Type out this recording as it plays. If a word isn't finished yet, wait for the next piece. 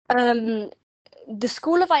Um, the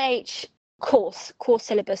School of IH course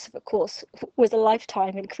syllabus of a course was a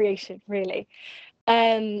lifetime in creation, really.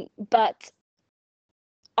 But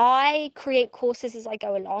I create courses as I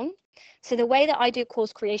go along. So the way that I do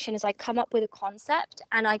course creation is I come up with a concept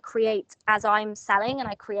and I create as I'm selling and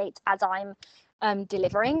I create as I'm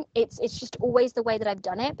delivering. It's just always the way that I've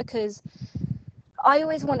done it, because I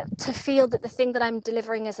always want to feel that the thing that I'm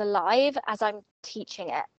delivering is alive as I'm teaching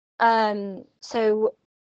it. So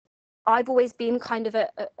I've always been kind of a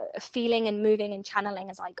feeling and moving and channeling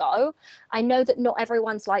as I go. I know that not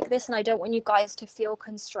everyone's like this, and I don't want you guys to feel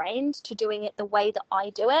constrained to doing it the way that I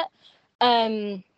do it.